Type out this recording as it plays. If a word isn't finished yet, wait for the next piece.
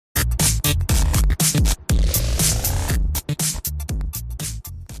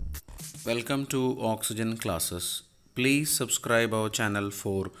Welcome to Oxygen classes. Please subscribe our channel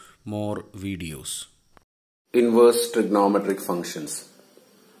for more videos. Inverse trigonometric functions.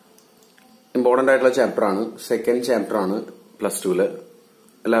 Important ആയിട്ടുള്ള chapter ആണ്. Second chapter ആണ് plus 2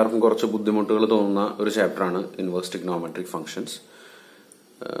 എല്ലാവർക്കും കുറച്ച് ബുദ്ധിമുട്ടുകൾ തോന്നുന്ന ഒരു ചാപ്റ്റർ ആണ് ഇൻവേഴ്സ് ട്രിഗണോമെട്രിക് ഫംഗ്ഷൻസ്.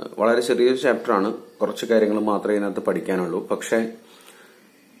 വളരെ ചെറിയൊരു ചാപ്റ്റർ ആണ്. കുറച്ച് കാര്യങ്ങൾ മാത്രമേ ഇതിനകത്ത് പഠിക്കാനുള്ളൂ. പക്ഷേ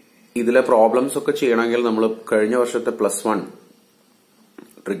ഇതിലെ പ്രോബ്ലംസ് ഒക്കെ ചെയ്യണമെങ്കിൽ നമ്മൾ കഴിഞ്ഞ വർഷത്തെ പ്ലസ് 1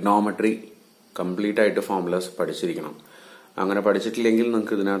 ട്രിഗ്നോമെട്രി കംപ്ലീറ്റ് ആയിട്ട് ഫോർമുലാസ് പഠിച്ചിരിക്കണം. അങ്ങനെ പഠിച്ചിട്ടില്ലെങ്കിൽ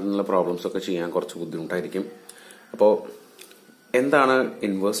നിങ്ങൾക്ക് ഇതിനകത്തുള്ള പ്രോബ്ലംസ് ഒക്കെ ചെയ്യാൻ കുറച്ച് ബുദ്ധിമുട്ടായിരിക്കും. അപ്പോൾ എന്താണ്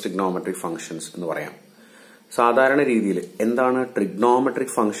ഇൻവേഴ്സ് ട്രിഗ്നോമെട്രിക് ഫംഗ്ഷൻസ് എന്ന് പറയാം. സാധാരണ രീതിയിൽ എന്താണ്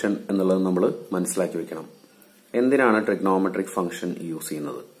ട്രിഗ്നോമെട്രിക് ഫംഗ്ഷൻ എന്നുള്ളത് നമ്മൾ മനസ്സിലാക്കി വെക്കണം. എന്തിനാണ് ട്രിഗ്നോമെട്രിക് ഫംഗ്ഷൻ യൂസ്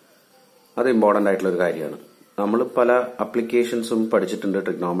ചെയ്യുന്നത്? അത് ഇമ്പോർട്ടന്റ് ആയിട്ടുള്ള ഒരു കാര്യമാണ്. നമ്മൾ പല അപ്ലിക്കേഷൻസും പഠിച്ചിട്ടുണ്ട്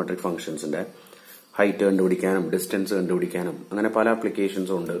ട്രിഗ്നോമെട്രിക് ഫംഗ്ഷൻസിന്റെ. ഹൈറ്റ് കണ്ടുപിടിക്കാനും ഡിസ്റ്റൻസ് കണ്ടുപിടിക്കാനും അങ്ങനെ പല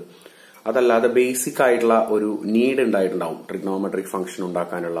അപ്ലിക്കേഷൻസും ഉണ്ട്. അതല്ലാതെ ബേസിക് ആയിട്ടുള്ള ഒരു നീഡ് ഉണ്ടായിട്ടുണ്ടാവും ട്രിഗ്നോമെട്രിക് ഫംഗ്ഷൻ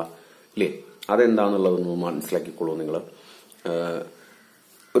ഉണ്ടാക്കാനുള്ള, ഇല്ലേ? അതെന്താന്നുള്ളതൊന്ന് മനസ്സിലാക്കിക്കോളൂ നിങ്ങൾ.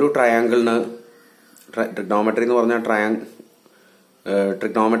 ഒരു ട്രയാങ്കിളിന് ട്രിഗ്നോമെട്രി എന്ന് പറഞ്ഞാൽ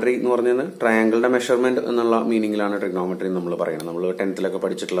ട്രിഗ്നോമെട്രി എന്ന് പറഞ്ഞത് ട്രയാങ്കിളിന്റെ മെഷർമെന്റ് എന്നുള്ള മീനിങ്ങിലാണ് ട്രിഗ്നോമെട്രി നമ്മൾ പറയുന്നത്. നമ്മൾ 10th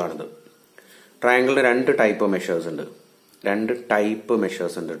പഠിച്ചിട്ടുള്ളതാണിത്. ട്രയാങ്കിളിന് രണ്ട് ടൈപ്പ്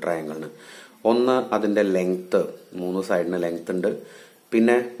മെഷേഴ്സ് ഉണ്ട് ട്രയാങ്കിളിന്. ഒന്ന് അതിന്റെ ലെങ്ത്, 3 സൈഡിന് ലെങ്ത് ഉണ്ട്.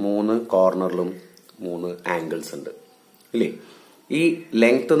 പിന്നെ 3 കോർണറിലും 3 ആംഗിൾസ് ഉണ്ട്, ഇല്ലേ? ഈ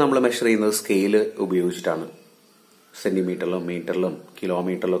ലെങ്ത് നമ്മൾ മെഷർ ചെയ്യുന്നത് സ്കെയില് ഉപയോഗിച്ചിട്ടാണ്. സെന്റിമീറ്ററിലും മീറ്ററിലും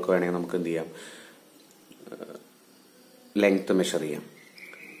കിലോമീറ്ററിലും ഒക്കെ വേണമെങ്കിൽ നമുക്ക് എന്ത് ചെയ്യാം, ലെങ്ത് മെഷർ ചെയ്യാം.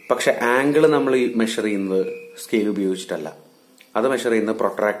 പക്ഷെ ആംഗിൾ നമ്മൾ മെഷർ ചെയ്യുന്നത് സ്കെയിൽ ഉപയോഗിച്ചിട്ടല്ല, അത് മെഷർ ചെയ്യുന്നത്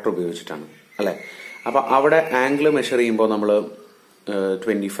പ്രൊട്രാക്ടർ ഉപയോഗിച്ചിട്ടാണ്, അല്ലെ? അപ്പൊ അവിടെ ആംഗിൾ മെഷർ ചെയ്യുമ്പോൾ നമ്മൾ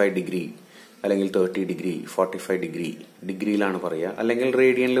 25 ഡിഗ്രി അല്ലെങ്കിൽ 30 ഡിഗ്രി 45 ഡിഗ്രിയിലാണ് പറയുക, അല്ലെങ്കിൽ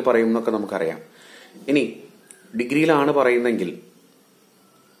റേഡിയനിൽ പറയും എന്നൊക്കെ നമുക്കറിയാം. ഇനി ഡിഗ്രിയിലാണ് പറയുന്നെങ്കിൽ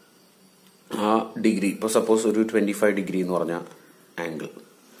ആ ഡിഗ്രി, ഇപ്പൊ സപ്പോസ് ഒരു 25 ഡിഗ്രി എന്ന് പറഞ്ഞ ആംഗിൾ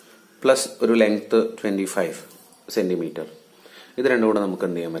പ്ലസ് ഒരു ലെങ്ത് 25 സെന്റിമീറ്റർ, ഇത് രണ്ടും കൂടെ നമുക്ക്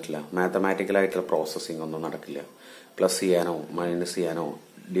എന്ത് ചെയ്യാൻ പറ്റില്ല, മാത്തമാറ്റിക്കലായിട്ടുള്ള പ്രോസസ്സിംഗ് ഒന്നും നടക്കില്ല. പ്ലസ് ചെയ്യാനോ മൈനസ് ചെയ്യാനോ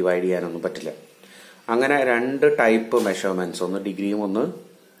ഡിവൈഡ് ചെയ്യാനോ ഒന്നും പറ്റില്ല. അങ്ങനെ രണ്ട് ടൈപ്പ് മെഷർമെന്റ്സ്, ഒന്ന് ഡിഗ്രിയും ഒന്ന്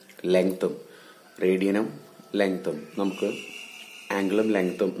ലെങ്ത്തും, റേഡിയനും ലെങ്ത്തും, നമുക്ക് ആംഗിളും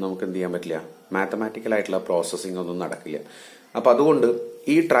ലെങ്ത്തും നമുക്ക് എന്ത് ചെയ്യാൻ പറ്റില്ല, മാത്തമാറ്റിക്കൽ ആയിട്ടുള്ള പ്രോസസ്സിംഗ് ഒന്നും നടക്കില്ല. അപ്പൊ അതുകൊണ്ട്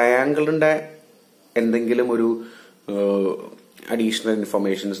ഈ ട്രയാങ്കിളിന്റെ എന്തെങ്കിലും ഒരു അഡീഷണൽ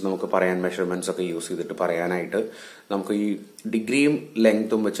ഇൻഫർമേഷൻസ് നമുക്ക് പറയാൻ, മെഷർമെന്റ്സ് ഒക്കെ യൂസ് ചെയ്തിട്ട് പറയാനായിട്ട് നമുക്ക് ഈ ഡിഗ്രിയും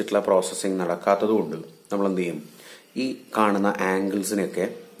ലെങ്ത്തും വെച്ചിട്ടുള്ള പ്രോസസ്സിംഗ് നടക്കാത്തതുകൊണ്ട് നമ്മൾ എന്ത് ചെയ്യും, ഈ കാണുന്ന ആംഗിൾസിനെയൊക്കെ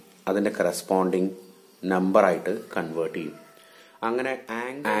അതിന്റെ കറസ്പോണ്ടിങ് നമ്പറായിട്ട് കൺവേർട്ട് ചെയ്യും. അങ്ങനെ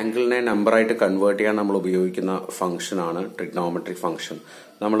ആംഗിളിനെ നമ്പറായിട്ട് കൺവേർട്ട് ചെയ്യാൻ നമ്മൾ ഉപയോഗിക്കുന്ന ഫംഗ്ഷനാണ് ട്രിഗ്നോമെട്രിക് ഫംഗ്ഷൻ.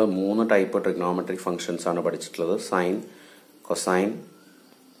 നമ്മൾ 3 ടൈപ്പ് ട്രിഗ്നോമെട്രിക് ഫംഗ്ഷൻസ് ആണ് പഠിച്ചിട്ടുള്ളത്: sign, cosine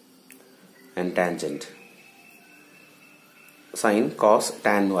and tangent. Sign, cos,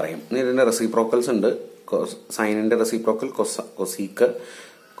 tan എന്ന് പറയും. ഇതിന്റെ റെസിപ്രോക്കൽസ് ഉണ്ട്. സൈനിന്റെ reciprocal cosec,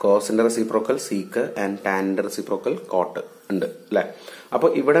 കോസിന്റെ reciprocal seek and ടാനിന്റെ reciprocal coat ഉണ്ട്, അല്ലെ? അപ്പൊ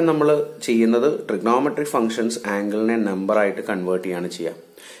ഇവിടെ നമ്മൾ ചെയ്യുന്നത് ട്രിഗ്നോമെട്രിക് ഫംഗ്ഷൻസ് ആംഗിളിനെ നമ്പറായിട്ട് കൺവേർട്ട് ചെയ്യാണ് ചെയ്യുക.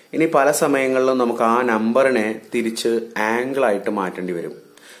 ഇനി പല സമയങ്ങളിലും നമുക്ക് ആ നമ്പറിനെ തിരിച്ച് ആംഗിൾ ആയിട്ട് മാറ്റേണ്ടി വരും.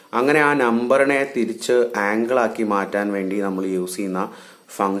 അങ്ങനെ ആ നമ്പറിനെ തിരിച്ച് ആംഗിൾ ആക്കി മാറ്റാൻ വേണ്ടി നമ്മൾ യൂസ് ചെയ്യുന്ന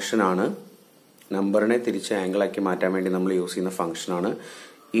ഫംഗ്ഷനാണ്, നമ്പറിനെ തിരിച്ച് ആംഗിൾ ആക്കി മാറ്റാൻ വേണ്ടി നമ്മൾ യൂസ് ചെയ്യുന്ന ഫംഗ്ഷനാണ്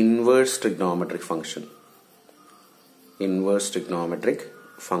inverse trigonometric function. Inverse trigonometric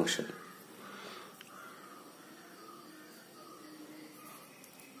function.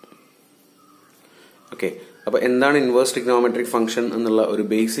 Okay, അപ്പൊ എന്താണ് ഇൻവേഴ്സ് ട്രിഗ്നോമെട്രിക് ഫംഗ്ഷൻ എന്നുള്ള ഒരു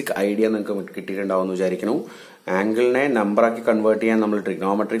ബേസിക് ഐഡിയ നിങ്ങൾക്ക് കിട്ടിയിട്ടുണ്ടാവും എന്ന് വിചാരിക്കുന്നു. ആംഗിളിനെ നമ്പറാക്കി കൺവേർട്ട് ചെയ്യാൻ നമ്മൾ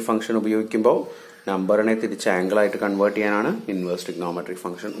ട്രിഗ്നോമെട്രിക് ഫംഗ്ഷൻ ഉപയോഗിക്കുമ്പോൾ നമ്പറിനെ തിരിച്ച് ആംഗിൾ ആയിട്ട് കൺവേർട്ട് ചെയ്യാനാണ് ഇൻവേഴ്സ് ട്രിഗ്നോമെട്രിക്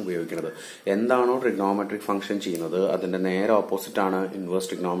ഫംഗ്ഷൻ ഉപയോഗിക്കുന്നത്. എന്താണോ ട്രിഗ്നോമെട്രിക് ഫംഗ്ഷൻ ചെയ്യുന്നത് അതിന്റെ നേരെ ഓപ്പോസിറ്റ് ആണ് ഇൻവേഴ്സ്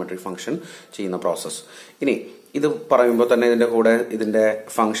ട്രിഗ്നോമെട്രിക് ഫംഗ്ഷൻ ചെയ്യുന്ന പ്രോസസ്. ഇനി ഇത് പറയുമ്പോൾ തന്നെ ഇതിന്റെ കൂടെ ഇതിന്റെ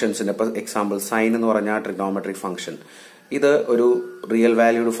ഫംഗ്ഷൻസിന്റെ, ഇപ്പൊ എക്സാമ്പിൾ സൈൻ എന്ന് പറഞ്ഞാൽ ട്രിഗ്നോമെട്രിക് ഫംഗ്ഷൻ, ഇത് ഒരു റിയൽ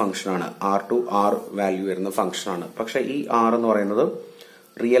വാല്യൂഡ് ഫംഗ്ഷൻ ആണ്. R to R വാല്യൂ വരുന്ന ഫംഗ്ഷൻ ആണ്. പക്ഷെ ഈ R എന്ന് പറയുന്നത്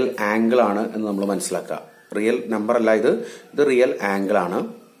റിയൽ ആംഗിൾ ആണ് എന്ന് നമ്മൾ മനസ്സിലാക്കുക. റിയൽ നമ്പർ അല്ല, ഇത് റിയൽ ആംഗിൾ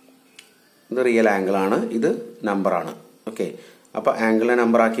ആണ്. ഇത് നമ്പർ ആണ്. ഓക്കെ, അപ്പൊ ആംഗിളിനെ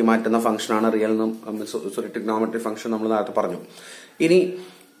നമ്പർ ആക്കി മാറ്റുന്ന ഫംഗ്ഷൻ ആണ് റിയൽ ട്രിഗ്നോമെട്രിക് ഫംഗ്ഷൻ നമ്മൾ നേരത്തെ പറഞ്ഞു. ഇനി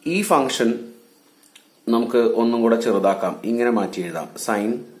ഈ ഫംഗ്ഷൻ നമുക്ക് ഒന്നും കൂടെ ചെറുതാക്കാം, ഇങ്ങനെ മാറ്റി എഴുതാം. Sign,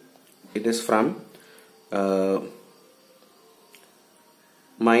 it is from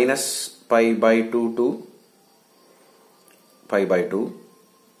 -π/2 to π/2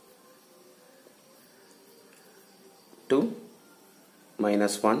 to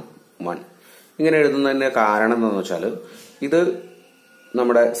 -1 1. ഇങ്ങനെ എഴുതുന്നതിന്റെ കാരണം എന്താണെന്ന് വെച്ചാൽ ഇത്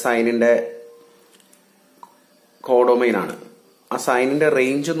നമ്മുടെ സൈനിന്റെ കോഡൊമൈൻ ആണ്. ആ സൈനിന്റെ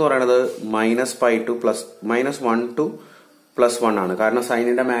റേഞ്ച് എന്ന് പറയുന്നത് -π ടു -1 ടു +1 ആണ്. കാരണം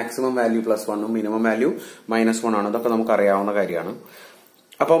സൈനിന്റെ മാക്സിമം വാല്യൂ +1ഉം മിനിമം വാല്യൂ -1 ആണ്. ഇതൊക്കെ നമുക്ക് അറിയാവുന്ന കാര്യമാണ്.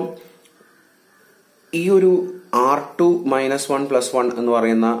 അപ്പം ഈ ഒരു R2 -1 +1 എന്ന്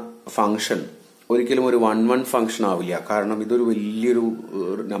പറയുന്ന ഫംഗ്ഷൻ ഒരിക്കലും ഒരു 1 ഫംഗ്ഷൻ ആവില്ല. കാരണം ഇതൊരു വലിയൊരു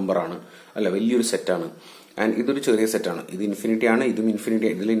നമ്പറാണ്, അല്ല വലിയൊരു സെറ്റാണ്. ആൻഡ് ഇതൊരു ചെറിയ സെറ്റാണ്. ഇത് ഇൻഫിനിറ്റി ആണ്, ഇതും ഇൻഫിനിറ്റി.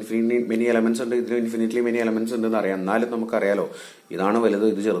 ഇതിൽ ഇൻഫിനിറ്റി മെനി എലമെന്റ്സ് ഉണ്ട്, ഇതിൽ ഇൻഫിനിറ്റ്ലി മെനി എലമെന്റ്സ് ഉണ്ടെന്ന് അറിയാം. എന്നാലും നമുക്കറിയാലോ ഇതാണ് വലുത്,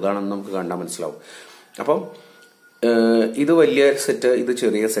 ഇത് ചെറുതാണെന്ന് നമുക്ക് കണ്ടാൽ മനസ്സിലാവും. അപ്പം ഇത് വലിയ സെറ്റ്, ഇത്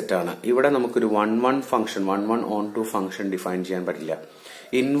ചെറിയ സെറ്റാണ്. ഇവിടെ നമുക്കൊരു 1 function, 1 on to function define ചെയ്യാൻ പറ്റില്ല.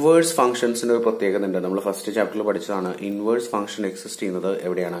 ഇൻവേഴ്സ് ഫംഗ്ഷൻസിന്റെ ഒരു പ്രത്യേകത ഉണ്ട്. നമ്മൾ ഫസ്റ്റ് ചാപ്റ്ററിൽ പഠിച്ചതാണ്. ഇൻവേഴ്സ് ഫംഗ്ഷൻ എക്സിസ്റ്റ് ചെയ്യുന്നത്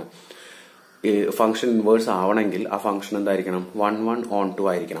എവിടെയാണ്? ഫംഗ്ഷൻ ഇൻവേഴ്സ് ആവണമെങ്കിൽ ആ ഫംഗ്ഷൻ എന്തായിരിക്കണം? 1 ഓൺ ടു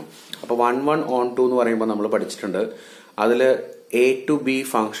ആയിരിക്കണം. അപ്പൊ 1 ഓൺ ടു എന്ന് പറയുമ്പോൾ നമ്മൾ പഠിച്ചിട്ടുണ്ട്, അതിൽ A to B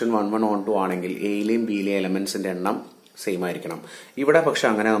function 1 on to ആണെങ്കിൽ എയിലെയും ബിയിലെയും എലമെന്റ്സിന്റെ എണ്ണം സെയിം ആയിരിക്കണം. ഇവിടെ പക്ഷെ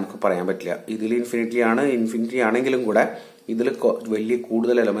അങ്ങനെ നമുക്ക് പറയാൻ പറ്റില്ല. ഇതിൽ ഇൻഫിനിറ്റി ആണെങ്കിലും കൂടെ ഇതിൽ വലിയ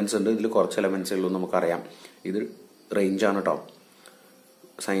കൂടുതൽ എലമെന്റ്സ് ഉണ്ട്, ഇതിൽ കുറച്ച് എലമെന്റ്സ് ഉള്ളൂ നമുക്കറിയാം. ഇത് റേഞ്ചാണ് കേട്ടോ,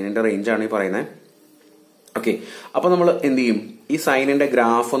 സൈനിന്റെ റേഞ്ചാണ് ഈ പറയുന്നത്. ഓക്കെ, അപ്പൊ നമ്മൾ എന്ത് ചെയ്യും? ഈ സൈനിന്റെ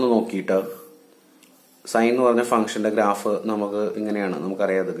ഗ്രാഫ് ഒന്ന് നോക്കിയിട്ട്, സൈൻ എന്ന് പറഞ്ഞ ഫംഗ്ഷന്റെ ഗ്രാഫ് നമുക്ക് ഇങ്ങനെയാണ്,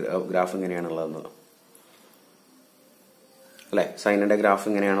 നമുക്കറിയാം ഗ്രാഫ് ഇങ്ങനെയാണുള്ളതെന്ന് അല്ലെ. സൈനിന്റെ ഗ്രാഫ്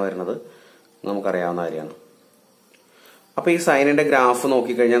ഇങ്ങനെയാണ് വരുന്നത്, നമുക്കറിയാവുന്ന കാര്യമാണ്. അപ്പൊ ഈ സൈനിന്റെ ഗ്രാഫ്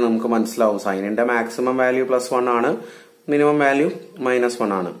നോക്കിക്കഴിഞ്ഞാൽ നമുക്ക് മനസ്സിലാവും സൈനിന്റെ മാക്സിമം വാല്യൂ +1 ആണ്, മിനിമം വാല്യൂ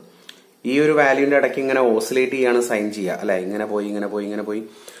 -1 ആണ്. ഈ ഒരു വാല്യൂന്റെ ഇടയ്ക്ക് ഇങ്ങനെ ഓസിലേറ്റ് ചെയ്യാണ് സൈൻ ചെയ്യുക അല്ലെ. ഇങ്ങനെ പോയി ഇങ്ങനെ പോയി ഇങ്ങനെ പോയി.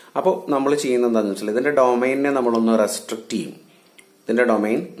 അപ്പോൾ നമ്മൾ ചെയ്യുന്നത് എന്താണെന്ന് വെച്ചാൽ ഇതിന്റെ ഡൊമൈനെ നമ്മളൊന്ന് റെസ്ട്രിക്ട് ചെയ്യും. ഇതിന്റെ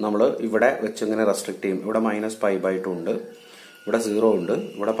ഡൊമൈൻ നമ്മൾ ഇവിടെ വെച്ച് ഇങ്ങനെ റെസ്ട്രിക്ട് ചെയ്യും. ഇവിടെ -π/2 ഉണ്ട്, ഇവിടെ 0 ഉണ്ട്,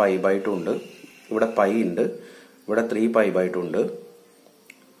 ഇവിടെ π/2 ഉണ്ട്, ഇവിടെ π ഉണ്ട്, ഇവിടെ 3π/2 ഉണ്ട്,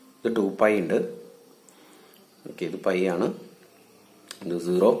 ഇത് 2π ഉണ്ട്. ഓക്കെ, ഇത് π ആണ്, ഇത്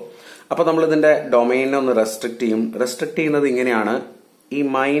 0. അപ്പൊ നമ്മൾ ഇതിന്റെ ഡൊമൈനെ ഒന്ന് റെസ്ട്രിക്ട് ചെയ്യും. റെസ്ട്രിക്ട് ചെയ്യുന്നത് ഇങ്ങനെയാണ്. ഈ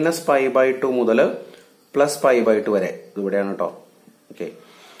 -π/2 മുതൽ +π/2 വരെ, ഇവിടെയാണ് കേട്ടോ. ഓക്കെ,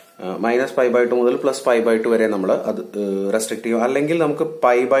 -π/2 മുതൽ +π/2 വരെ നമ്മൾ അത് റെസ്ട്രിക്ട് ചെയ്യും. അല്ലെങ്കിൽ നമുക്ക്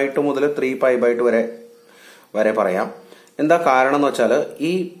π/2 മുതൽ 3π/2 വരെ പറയാം. എന്താ കാരണം എന്ന് വെച്ചാൽ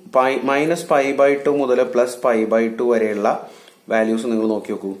ഈ -π/2 മുതൽ +π/2 വരെയുള്ള വാല്യൂസ് നിങ്ങൾ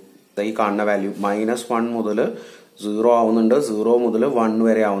നോക്കി നോക്കൂ. ഈ കാണുന്ന വാല്യൂ -1 മുതൽ 0 ആവുന്നുണ്ട്, 0 മുതൽ 1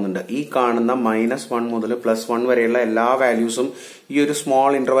 വരെ ആവുന്നുണ്ട്. ഈ കാണുന്ന -1 മുതൽ +1 വരെയുള്ള എല്ലാ വാല്യൂസും ഈ ഒരു സ്മോൾ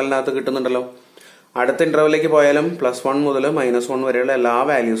ഇന്റർവെലിനകത്ത് കിട്ടുന്നുണ്ടല്ലോ. അടുത്ത ഇന്റർവെല്ലിലേക്ക് പോയാലും +1 മുതൽ -1 വരെയുള്ള എല്ലാ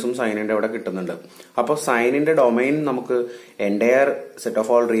വാല്യൂസും സൈനിന്റെ അവിടെ കിട്ടുന്നുണ്ട്. അപ്പോൾ സൈനിന്റെ ഡൊമൈൻ നമുക്ക് entire set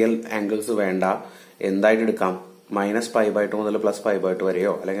of all real angles വേണ്ട, എന്തായിട്ട് എടുക്കാം? -π/2 മുതൽ +π/2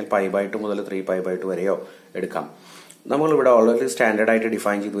 വരെയോ അല്ലെങ്കിൽ π/2 മുതൽ 3π/2 വരെയോ എടുക്കാം. നമ്മൾ ഇവിടെ ഓൾറെഡി സ്റ്റാൻഡേർഡ് ആയിട്ട്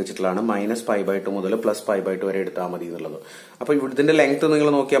ഡിഫൈൻ ചെയ്ത് വെച്ചിട്ടുള്ളതാണ് -π/2 മുതൽ +π/2 വരെ എടുത്താൽ മതി എന്നുള്ളത്. അപ്പൊ ഇതിന്റെ ലെങ്ത് നിങ്ങൾ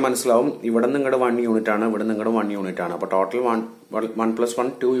നോക്കിയാൽ മനസ്സിലാവും. ഇവിടെ നിങ്ങളുടെ 1 യൂണിറ്റ് ആണ്, ഇവിടെ നിങ്ങളുടെ 1 യൂണിറ്റ് ആണ്. അപ്പൊ ടോട്ടൽ 1 + 1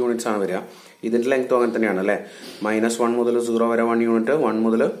 2 യൂണിറ്റ്സ് ആണ് വരിക. ഇതിന്റെ ലെങ്ത്തും അങ്ങനെ തന്നെയാണ് അല്ലെ. -1 മുതൽ 0 വരെ 1 യൂണിറ്റ്,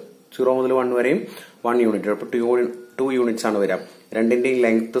 0 മുതൽ 1 വരെയും 1 യൂണിറ്റ്. അപ്പൊ 2 യൂണിറ്റ്സ് ആണ് വരിക. രണ്ടിന്റെയും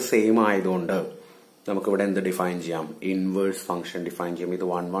ലെങ്ത് സെയിം ആയതുകൊണ്ട് നമുക്കിവിടെ എന്ത് ഡിഫൈൻ ചെയ്യാം? ഇൻവേഴ്സ് ഫംഗ്ഷൻ ഡിഫൈൻ ചെയ്യാം. ഇത്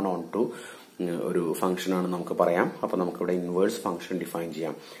 1 ഓൺ ടു ഒരു ഫംഗ്ഷൻ ആണ് നമുക്ക് പറയാം. അപ്പൊ നമുക്കിവിടെ ഇൻവേഴ്സ് ഫംഗ്ഷൻ ഡിഫൈൻ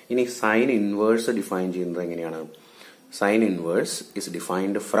ചെയ്യാം. ഇനി സൈൻ ഇൻവേഴ്സ് ഡിഫൈൻ ചെയ്യുന്നത് എങ്ങനെയാണ്? Sine inverse is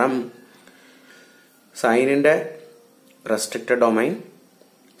defined from സൈനിന്റെ restricted domain,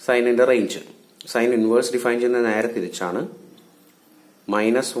 സൈനിന്റെ range. Sine inverse define ചെയ്യുന്നത് നേരെ തിരിച്ചാണ്.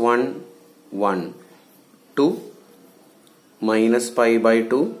 -1 1 ടു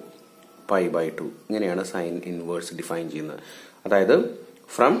 -π/2 π/2 ഇങ്ങനെയാണ് സൈൻ ഇൻവേഴ്സ് ഡിഫൈൻ ചെയ്യുന്നത്. അതായത്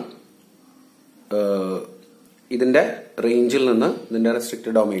ഫ്രം ഇതിന്റെ റേഞ്ചിൽ നിന്ന് ഇതിന്റെ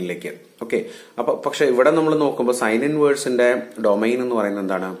റെസ്ട്രിക്റ്റഡ് ഡൊമൈനിലേക്ക്. ഓക്കെ, അപ്പൊ പക്ഷെ ഇവിടെ നമ്മൾ നോക്കുമ്പോൾ സൈൻ ഇൻവേഴ്സിന്റെ ഡൊമൈൻ എന്ന് പറയുന്നത്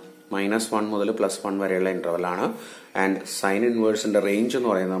എന്താണ്? -1 മുതൽ +1 വരെയുള്ള ഇന്റർവൽ ആണ്. ആൻഡ് സൈൻ ഇൻവേഴ്സിന്റെ റേഞ്ച് എന്ന്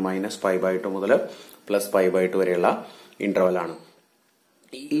പറയുന്നത് -π/2 മുതൽ +π/2 വരെയുള്ള ഇന്റർവൽ ആണ്.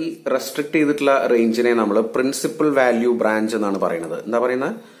 ഈ റെസ്ട്രിക്ട് ചെയ്തിട്ടുള്ള റേഞ്ചിനെ നമ്മൾ പ്രിൻസിപ്പൽ വാല്യൂ ബ്രാഞ്ച് എന്നാണ് പറയുന്നത്. എന്താ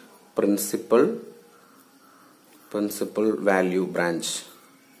പറയുന്നത്? Principal value branch.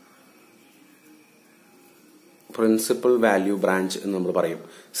 Principal value branch എന്ന് നമ്മൾ പറയും.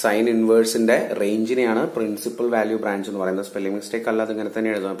 സൈൻ ഇൻവേഴ്സിന്റെ റേഞ്ചിനെയാണ് പ്രിൻസിപ്പൽ വാല്യൂ ബ്രാഞ്ച് എന്ന് പറയുന്നത്. സ്പെല്ലിംഗ് മിസ്റ്റേക്ക് അല്ലാതെ ഇങ്ങനെ തന്നെ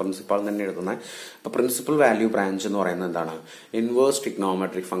എഴുതുന്നത്, പ്രിൻസിപ്പൽ തന്നെ എഴുതുന്നത്. അപ്പൊ പ്രിൻസിപ്പൽ വാല്യൂ ബ്രാഞ്ച് എന്ന് പറയുന്നത് എന്താണ്? ഇൻവേഴ്സ്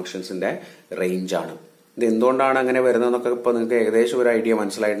ട്രിഗ്നോമെട്രിക് ഫംഗ്ഷൻസിന്റെ റേഞ്ച് ആണ്. ഇത് എന്തുകൊണ്ടാണ് അങ്ങനെ വരുന്നതെന്നൊക്കെ ഇപ്പൊ നിങ്ങൾക്ക് ഏകദേശം ഒരു ഐഡിയ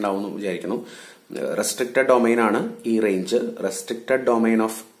മനസ്സിലായിട്ടുണ്ടാവും എന്ന് വിചാരിക്കുന്നു. റെസ്ട്രിക്റ്റഡ് ഡൊമൈൻ ആണ് ഈ range. Restricted domain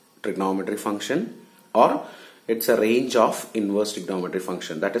of trigonometric function or It's a range of inverse trigonometric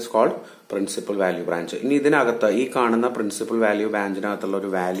function. That is called principal value branch. ഇനി ഇതിനകത്ത് ഈ കാണുന്ന പ്രിൻസിപ്പൽ വാല്യൂ ബ്രാഞ്ചിനകത്തുള്ള ഒരു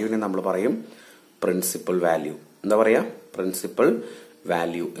വാല്യൂവിനെ നമ്മൾ പറയും പ്രിൻസിപ്പൽ വാല്യൂ. എന്താ പറയാ? പ്രിൻസിപ്പൽ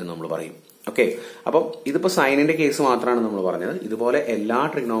വാല്യൂ എന്ന് നമ്മൾ പറയും. ഓക്കെ, അപ്പം ഇതിപ്പോ സൈനിന്റെ കേസ് മാത്രമാണ് നമ്മൾ പറഞ്ഞത്. ഇതുപോലെ എല്ലാ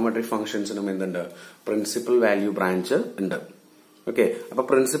ട്രിഗ്നോമെട്രിക് ഫംഗ്ഷൻസിനും എന്തുണ്ട്? പ്രിൻസിപ്പൽ വാല്യൂ ബ്രാഞ്ച് ഉണ്ട്. ഓക്കെ, അപ്പൊ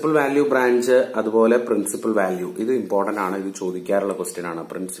പ്രിൻസിപ്പൽ വാല്യൂ ബ്രാഞ്ച് അതുപോലെ പ്രിൻസിപ്പൽ വാല്യൂ ഇത് ഇമ്പോർട്ടന്റ് ആണ്. ഇത് ചോദിക്കാറുള്ള ക്വസ്റ്റ്യൻ ആണ്,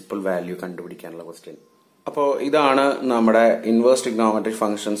 പ്രിൻസിപ്പൽ വാല്യൂ കണ്ടുപിടിക്കാനുള്ള ക്വസ്റ്റ്യൻ. അപ്പോൾ ഇതാണ് നമ്മുടെ ഇൻവേഴ്സ് ട്രിഗ്നോമെട്രിക്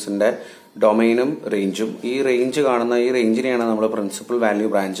ഫംഗ്ഷൻസിന്റെ ഡൊമൈനും റേഞ്ചും. ഈ റേഞ്ച് കാണുന്ന ഈ റേഞ്ചിനെയാണ് നമ്മൾ പ്രിൻസിപ്പൽ വാല്യൂ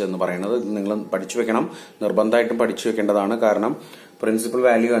ബ്രാഞ്ച് എന്ന് പറയുന്നത്. നിങ്ങൾ പഠിച്ചു വെക്കണം, നിർബന്ധമായിട്ടും പഠിച്ചു വെക്കേണ്ടതാണ്. കാരണം പ്രിൻസിപ്പൽ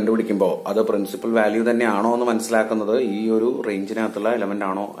വാല്യൂ കണ്ടുപിടിക്കുമ്പോൾ അത് പ്രിൻസിപ്പൽ വാല്യൂ തന്നെയാണോ എന്ന് മനസ്സിലാക്കുന്നത് ഈ ഒരു റേഞ്ചിനകത്തുള്ള എലമെന്റ്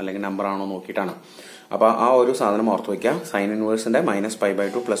ആണോ അല്ലെങ്കിൽ നമ്പർ ആണോ നോക്കിയിട്ടാണ്. അപ്പൊ ആ ഒരു സാധനം ഓർത്ത് വയ്ക്കുക. Sign ഇൻവേഴ്സിന്റെ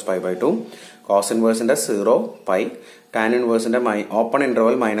 -π/2 +π/2, cos ഇൻവേഴ്സിന്റെ 0 π, tan ഇൻവേഴ്സിന്റെ open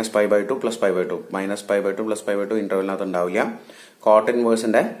interval -π/2 +π/2, -π/2 +π/2 ഇന്റർവെലിനകത്ത് ഉണ്ടാവില്ല. കോട്ട്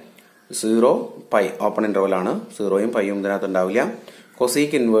ഇൻവേഴ്സിന്റെ 0 π ഓപ്പൺ ഇന്റർവൽ ആണ്, 0യും πയും ഇതിനകത്ത് ഉണ്ടാവില്ല.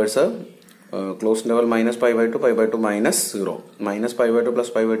 കൊസീക്ക് ഇൻവേഴ്സ് ക്ലോസ് ഇന്റർവൽ -π/2 π/2 -0, -π/2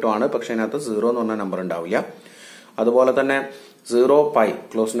 +π/2 ആണ്, പക്ഷെ അതിനകത്ത് 0 എന്ന് പറഞ്ഞ നമ്പർ ഉണ്ടാവില്ല. അതുപോലെ തന്നെ 0 π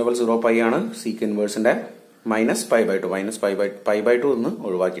ക്ലോസ് ഇന്റർവൽ 0 π ആണ്. സീക്ക് ഇൻവേഴ്സിന്റെ -π/2 π/2 എന്ന്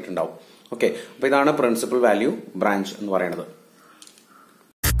ഒഴിവാക്കിയിട്ടുണ്ടാവും. ഓക്കെ, അപ്പൊ ഇതാണ് പ്രിൻസിപ്പൽ വാല്യൂ ബ്രാഞ്ച് എന്ന് പറയുന്നത്.